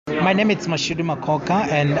My name is Mashudu Makoka,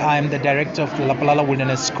 and I'm the director of the Lepalala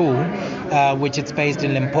Wilderness School, which is based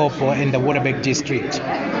in Limpopo in the Waterberg district.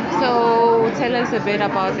 So tell us a bit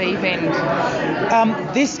about the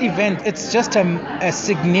event. This event, it's just a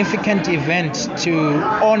significant event to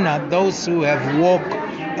honor those who have walked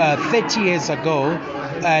 30 years ago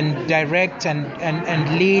and direct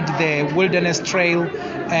and lead the wilderness trail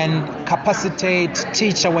and capacitate,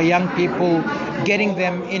 teach our young people, getting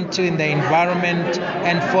them into the environment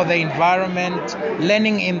and for the environment,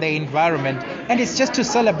 learning in the environment. And it's just to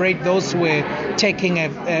celebrate those who were taking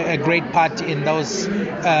a great part in those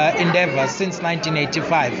endeavors since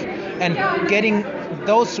 1985. And getting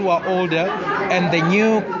those who are older and the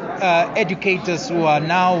new educators who are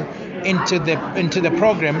now into the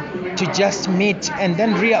program to just meet and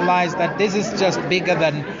then realize that this is just bigger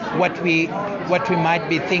than what we might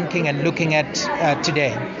be thinking and looking at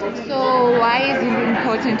today. So why is it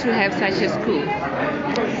important to have such a school?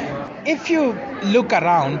 If you look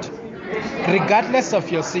around, regardless of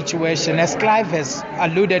your situation, as Clive has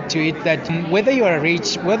alluded to it, that whether you are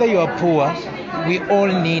rich, whether you are poor, we all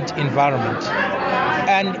need environment.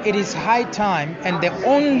 And it is high time, and the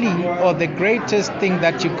only or the greatest thing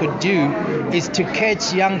that you could do is to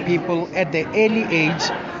catch young people at the early age,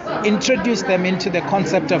 introduce them into the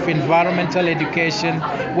concept of environmental education,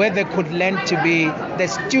 where they could learn to be the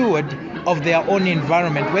steward of their own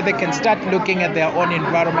environment, where they can start looking at their own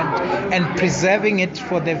environment and preserving it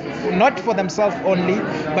not for themselves only,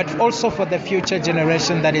 but also for the future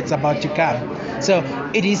generation that it's about to come. So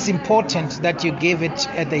it is important that you give it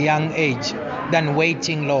at a young age than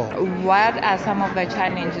waiting long. What are some of the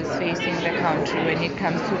challenges facing the country when it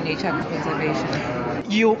comes to nature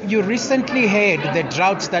conservation? You recently heard the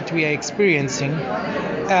droughts that we are experiencing.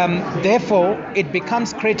 Therefore, it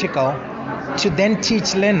becomes critical to then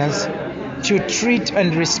teach learners to treat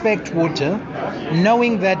and respect water,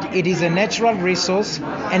 knowing that it is a natural resource,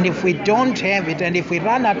 and if we don't have it, and if we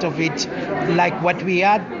run out of it, like what we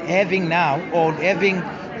are having now, or having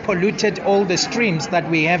polluted all the streams that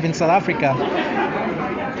we have in South Africa,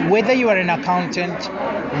 whether you are an accountant,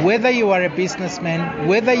 whether you are a businessman,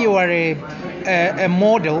 whether you are a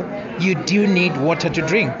model, you do need water to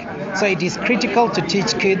drink. So it is critical to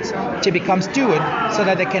teach kids to become stewards so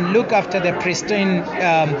that they can look after the pristine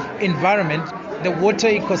environment, the water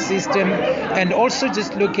ecosystem, and also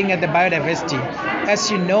just looking at the biodiversity. As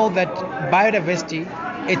you know, that biodiversity,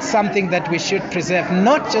 it's something that we should preserve,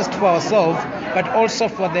 not just for ourselves, but also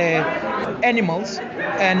for the animals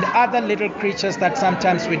and other little creatures that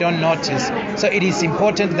sometimes we don't notice. So it is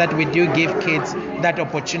important that we do give kids that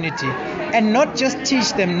opportunity, and not just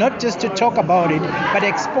teach them, not just to talk about it, but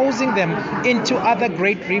exposing them into other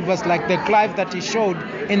great rivers like the Clive that he showed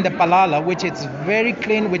in the Lepalala, which is very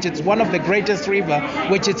clean, which is one of the greatest river,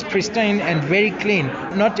 which is pristine and very clean,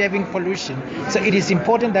 not having pollution. So it is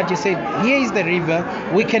important that you say, here is the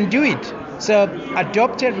river, we can do it. So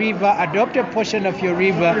adopt a river, adopt a portion of your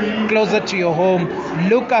river closer to your home,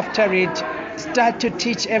 look after it, start to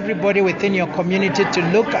teach everybody within your community to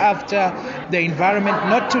look after the environment,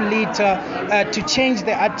 not to litter, to change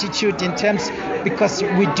the attitude in terms, because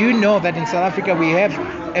we do know that in South Africa we have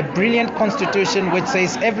a brilliant constitution which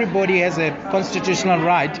says everybody has a constitutional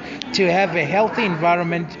right to have a healthy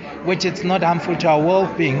environment which is not harmful to our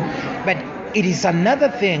well-being. But it is another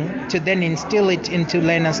thing to then instill it into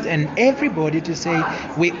learners and everybody to say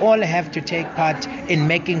we all have to take part in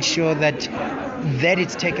making sure that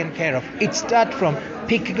it's taken care of. It starts from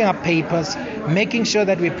picking up papers, making sure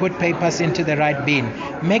that we put papers into the right bin,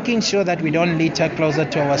 making sure that we don't litter closer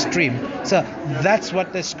to our stream. So that's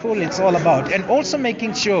what the school is all about. And also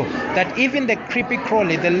making sure that even the creepy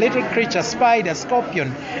crawly, the little creatures, spider,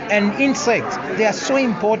 scorpion, and insects, they are so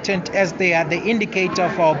important as they are the indicator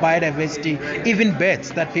of our biodiversity, even birds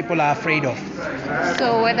that people are afraid of.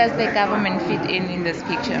 So where does the government fit in this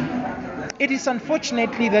picture? It is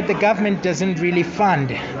unfortunately that the government doesn't really fund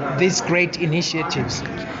these great initiatives,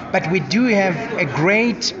 but we do have a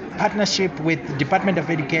great partnership with the Department of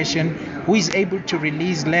Education, who is able to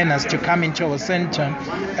release learners to come into our center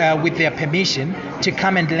with their permission to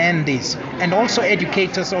come and learn this, and also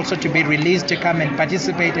educators also to be released to come and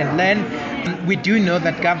participate and learn. We do know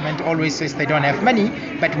that government always says they don't have money,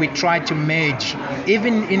 but we try to merge,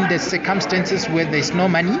 even in the circumstances where there's no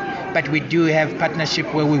money, but we do have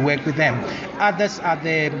partnership where we work with them. Others are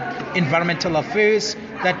the environmental affairs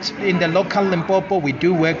that in the local Limpopo, we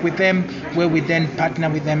do work with them, where we then partner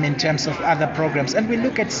with them in terms of other programs. And we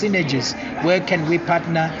look at synergies. Where can we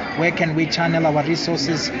partner? Where can we channel our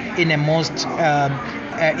resources in a most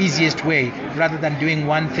easiest way rather than doing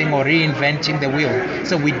one thing or reinventing the wheel.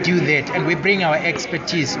 So we do that, and we bring our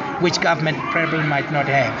expertise, which government probably might not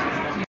have.